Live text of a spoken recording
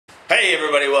Hey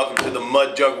everybody, welcome to the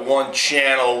MudJug 1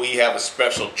 channel. We have a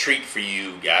special treat for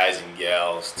you guys and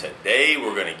gals. Today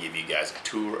we're going to give you guys a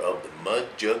tour of the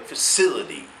MudJug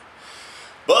facility.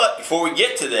 But before we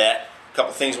get to that, a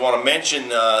couple things I want to mention.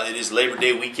 It is Labor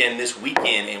Day weekend this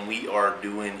weekend, and we are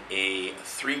doing a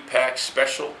 3-pack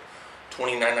special,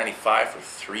 $29.95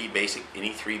 for any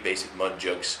three basic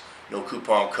MudJugs. No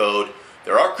coupon code.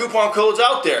 There are coupon codes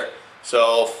out there,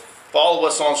 so follow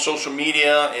us on social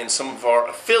media and some of our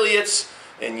affiliates,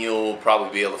 and you'll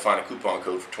probably be able to find a coupon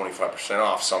code for 25%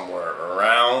 off somewhere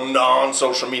around on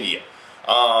social media.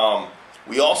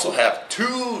 We also have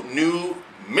 2 new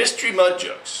mystery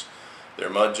MudJugs. They're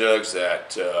MudJugs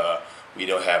that we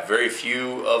don't have very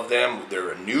few of them.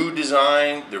 They're a new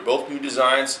design. They're both new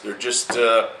designs. They're just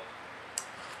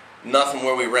nothing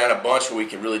where we ran a bunch where we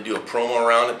can really do a promo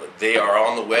around it, but they are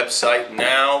on the website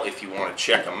now if you want to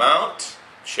check them out.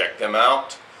 Check them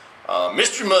out.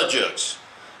 Mystery MudJugs.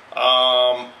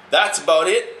 That's about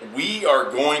it. We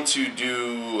are going to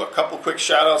do a couple quick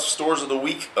shout outs. Stores of the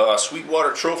week.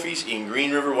 Sweetwater Trophies in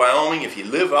Green River, Wyoming. If you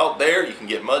live out there, you can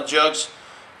get MudJugs.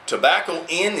 Tobacco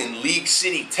Inn in League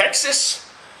City, Texas.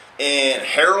 And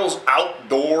Harold's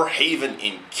Outdoor Haven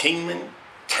in Kingman,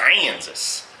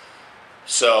 Kansas.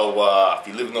 So if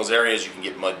you live in those areas, you can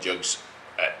get MudJugs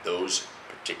at those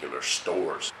particular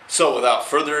stores. So without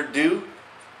further ado,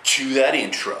 cue that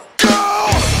intro.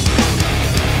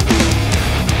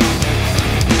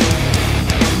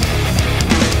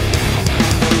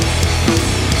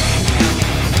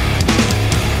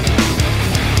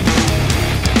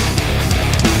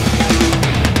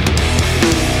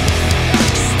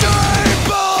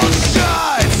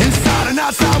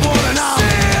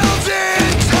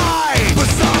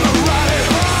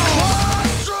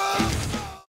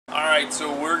 So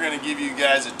we're going to give you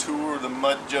guys a tour of the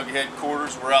MudJug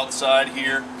headquarters. We're outside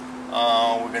here.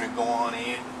 We're going to go on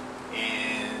in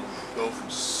and go from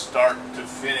start to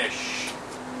finish.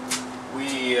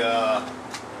 We are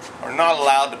not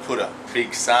allowed to put a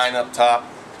big sign up top.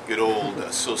 Good old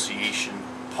association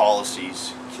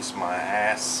policies, kiss my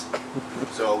ass.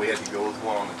 So we had to go with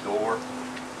one on the door.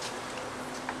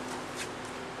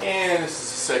 And this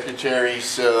is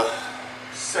the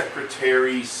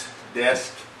secretary's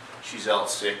desk. She's out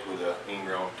sick with an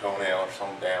ingrown toenail or some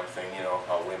damn thing, you know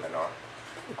how women are.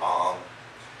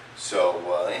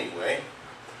 Anyway,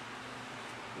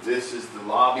 this is the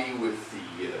lobby with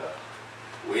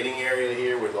the waiting area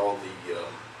here with all the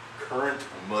current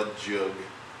MudJug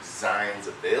designs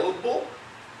available.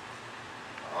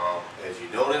 As you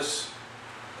notice,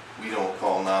 we don't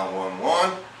call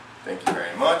 911. Thank you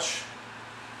very much.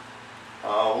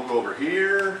 We'll go over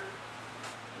here,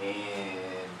 and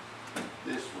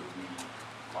this would be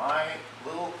my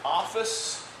little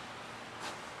office,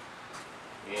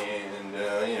 and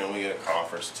you know, we got a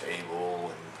conference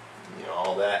table and you know,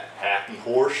 all that happy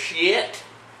horse shit.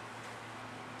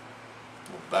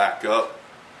 We'll back up.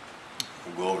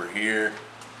 We'll go over here.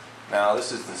 Now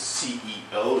this is the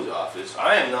CEO's office.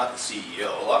 I am not the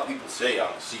CEO. A lot of people say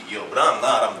I'm the CEO, but I'm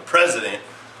not. I'm the president.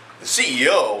 The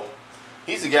CEO,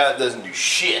 he's the guy that doesn't do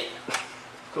shit.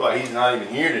 That's why he's not even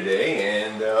here today,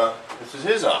 and this is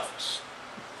his office.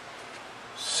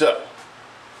 So,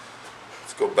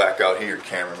 let's go back out here,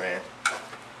 cameraman.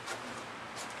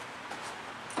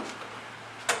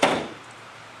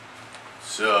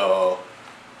 So,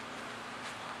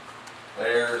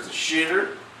 there's the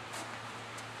shitter,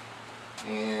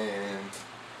 and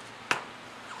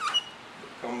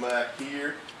come back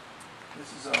here.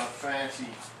 This is our fancy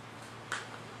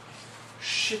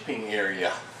shipping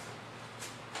area.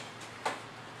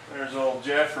 There's old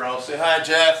Jeff Rowe. Say hi,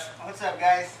 Jeff. What's up,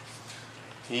 guys?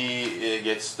 He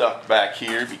gets stuck back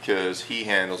here because he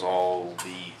handles all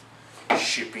the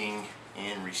shipping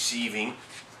and receiving.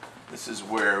 This is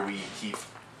where we keep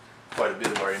quite a bit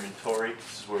of our inventory.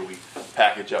 This is where we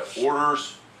package up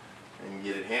orders and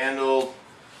get it handled.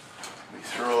 We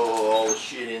throw all the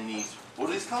shit in these, what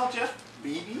are these called, Jeff?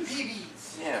 BBs?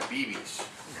 BBs. Yeah, BBs.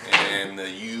 And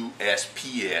the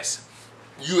USPS.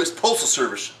 U.S. Postal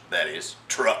Service, that is,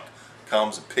 truck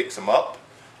comes and picks them up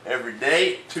every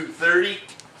day at 2:30.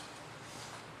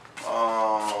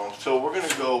 So we're going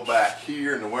to go back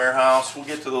here in the warehouse. We'll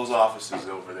get to those offices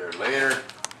over there later.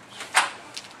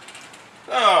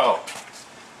 Oh,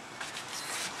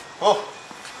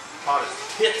 hot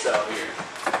as tits out here.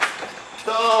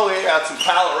 So we got some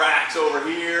pallet racks over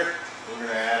here. We're going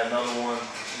to add another one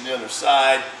on the other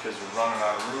side because we're running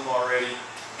out of room already.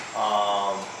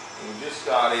 We just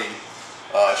got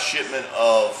a shipment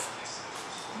of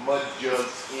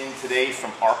MudJugs in today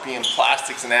from RPM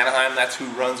Plastics in Anaheim. That's who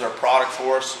runs our product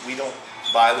for us. We don't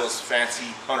buy those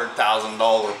fancy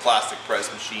 $100,000 plastic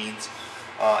press machines.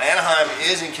 Anaheim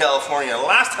is in California.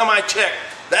 Last time I checked,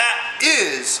 that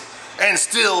is and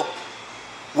still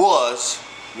was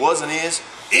and is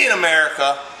in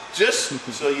America, just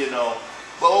so you know.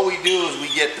 But what we do is we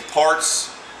get the parts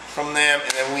from them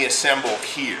and then we assemble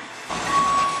here.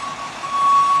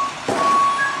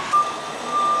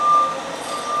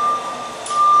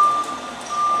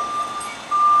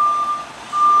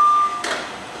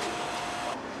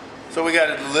 So we got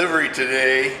a delivery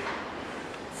today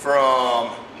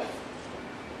from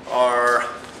our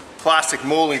plastic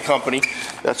molding company.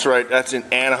 That's right, that's in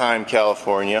Anaheim,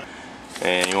 California.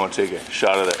 And you want to take a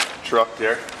shot of that truck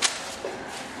there.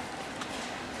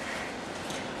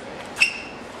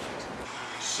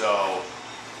 So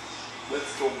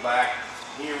let's go back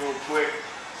here real quick.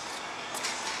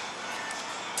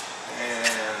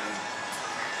 And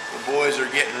the boys are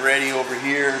getting ready over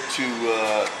here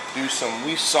to do some,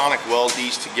 we sonic weld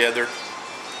these together.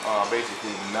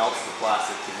 Basically melts the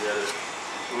plastic together.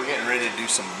 So we're getting ready to do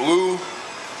some blue.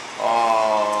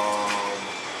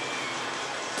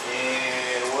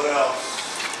 And what else?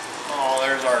 Oh,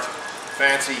 there's our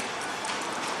fancy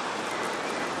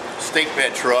stake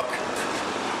bed truck.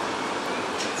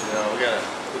 You know, we gotta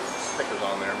put some stickers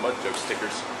on there, MudJug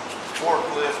stickers.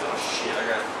 Forklift, oh shit, I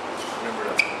gotta remember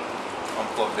to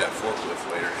unplug that forklift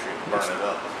later, shoot, burn it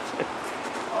up.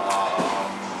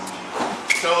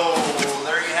 So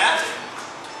there you have it.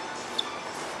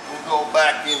 We'll go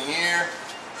back in here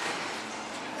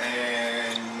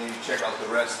and maybe check out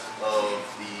the rest of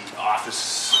the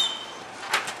office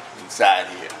inside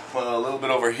here. Well, a little bit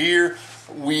over here,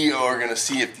 we are gonna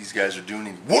see if these guys are doing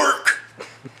any work.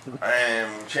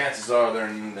 And chances are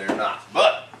they're not.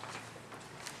 But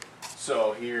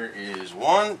so here is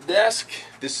one desk.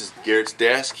 This is Garrett's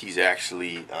desk. He's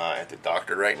actually at the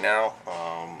doctor right now.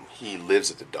 He lives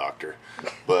at the doctor,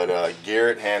 but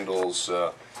Garrett handles.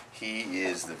 He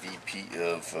is the VP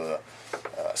of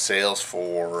sales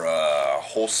for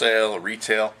wholesale,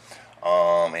 retail,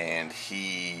 and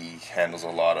he handles a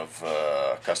lot of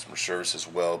customer service as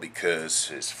well because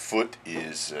his foot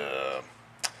is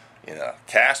in a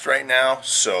cast right now.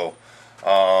 So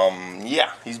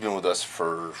yeah, he's been with us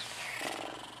for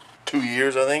 2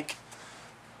 years, I think.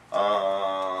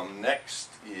 Next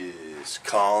is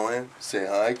Colin. Say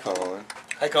hi, Colin.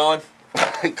 Hi, Colin.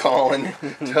 Colin,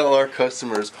 tell our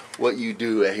customers what you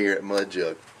do here at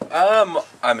MudJug.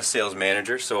 I'm a sales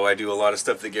manager, so I do a lot of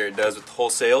stuff that Garrett does with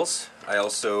wholesales. I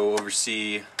also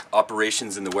oversee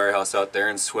operations in the warehouse out there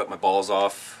and sweat my balls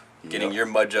off getting your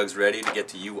MudJugs ready to get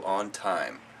to you on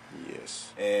time.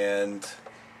 Yes. And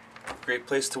great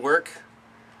place to work.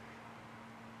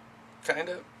 Kind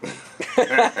of.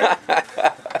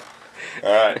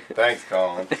 Alright, thanks,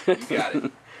 Colin. You got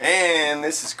it. And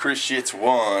this is Chris Shit's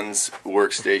One's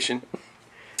workstation.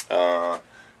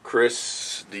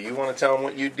 Chris, do you want to tell him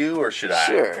what you do, or should I?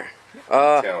 Sure.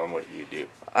 Tell him what you do.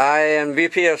 I am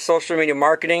VP of Social Media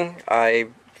Marketing. I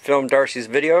film Darcy's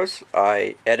videos.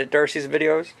 I edit Darcy's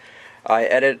videos. I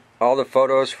edit all the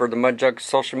photos for the MudJug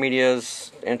social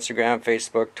medias, Instagram,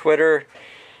 Facebook, Twitter.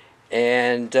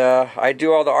 And I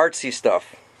do all the artsy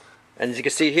stuff. And as you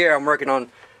can see here, I'm working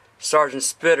on Sergeant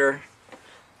Spitter.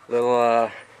 Little,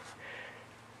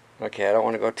 okay, I don't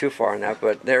want to go too far on that,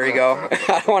 but there you go.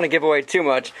 I don't want to give away too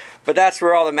much, but that's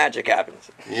where all the magic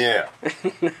happens. Yeah.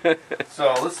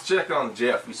 So let's check on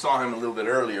Jeff. We saw him a little bit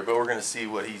earlier, but we're going to see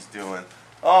what he's doing.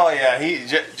 Oh yeah,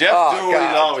 Jeff's doing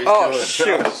what he's always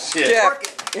doing. Shoot. Oh, shit. Jeff.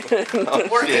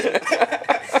 Oh, shit.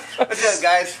 What's up,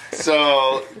 guys?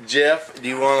 So, Jeff, do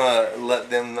you want to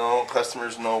let them know,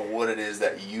 customers know, what it is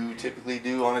that you typically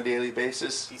do on a daily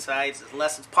basis? Besides, as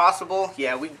less as possible,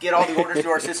 yeah, we get all the orders to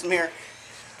our system here.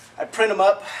 I print them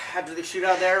up after they shoot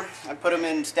out there. I put them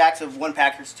in stacks of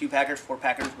 1-packers, 2-packers,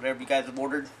 4-packers, whatever you guys have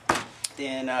ordered.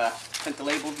 Then print the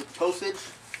labels with the postage.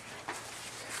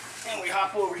 And we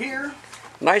hop over here.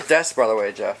 Nice desk, by the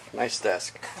way, Jeff. Nice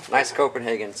desk. Nice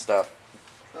Copenhagen stuff.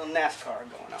 A little NASCAR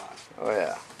going on. Oh,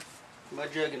 yeah.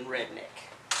 MudJug and Redneck.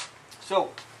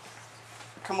 So,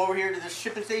 come over here to this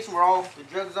shipping station where all the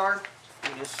jugs are.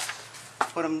 We just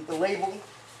put them the label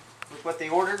with what they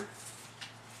ordered.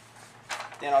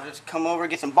 Then I'll just come over,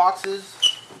 get some boxes.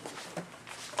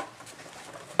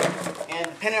 And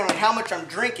depending on how much I'm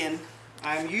drinking,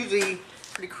 I'm usually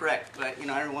pretty correct, but you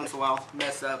know, every once in a while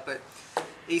mess up. But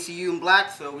ACU in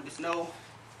black, so we just know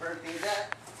where everything's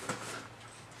at.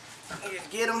 We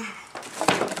just get them.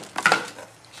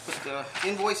 Put the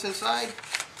invoice inside.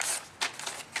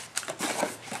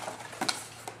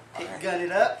 Gun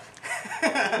it up.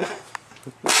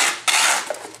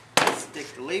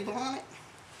 Stick the label on it.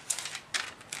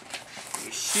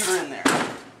 you shoot her in there.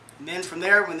 And then from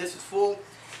there, when this is full,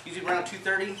 usually around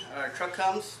 2:30, our truck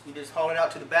comes. You just haul it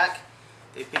out to the back.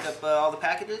 They pick up all the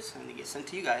packages and they get sent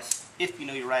to you guys, if you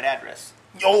know your right address.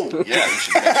 Oh, yeah, you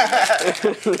should mention that.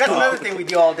 That's another thing we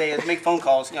do all day is make phone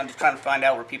calls, you know, just trying to find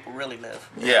out where people really live.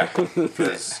 Yeah,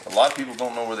 because a lot of people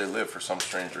don't know where they live for some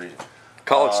strange reason.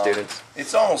 College students.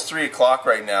 It's almost 3 o'clock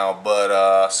right now,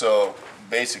 but so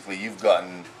basically you've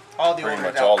gotten All the pretty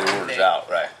orders much out all for the the orders day. out,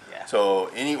 right? Yeah. So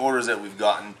any orders that we've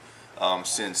gotten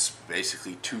since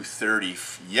basically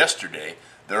 2:30 yesterday,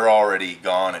 they're already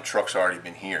gone and trucks already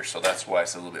been here. So that's why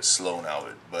it's a little bit slow now.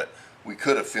 But we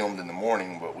could have filmed in the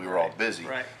morning, but we were all busy.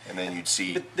 Right. And then you'd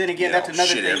see. But then again, you know, that's another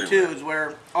shit thing everywhere. too, is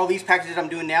where all these packages I'm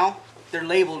doing now, they're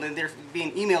labeled and they're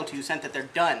being emailed to you, sent that they're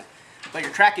done. But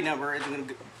your tracking number isn't going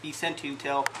to be sent to you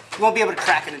till, you won't be able to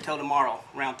track it until tomorrow,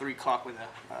 around 3 o'clock when the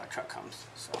truck comes.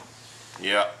 So.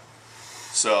 Yeah.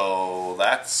 So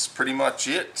that's pretty much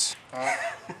it.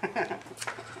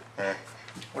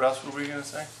 What else were we gonna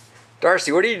say?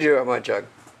 Darcy, what do you do at MudJug?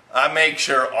 I make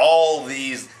sure all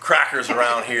these crackers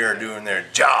around here are doing their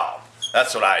job.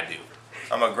 That's what I do.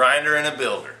 I'm a grinder and a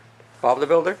builder. Bob the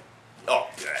Builder? Oh,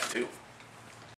 yeah, too.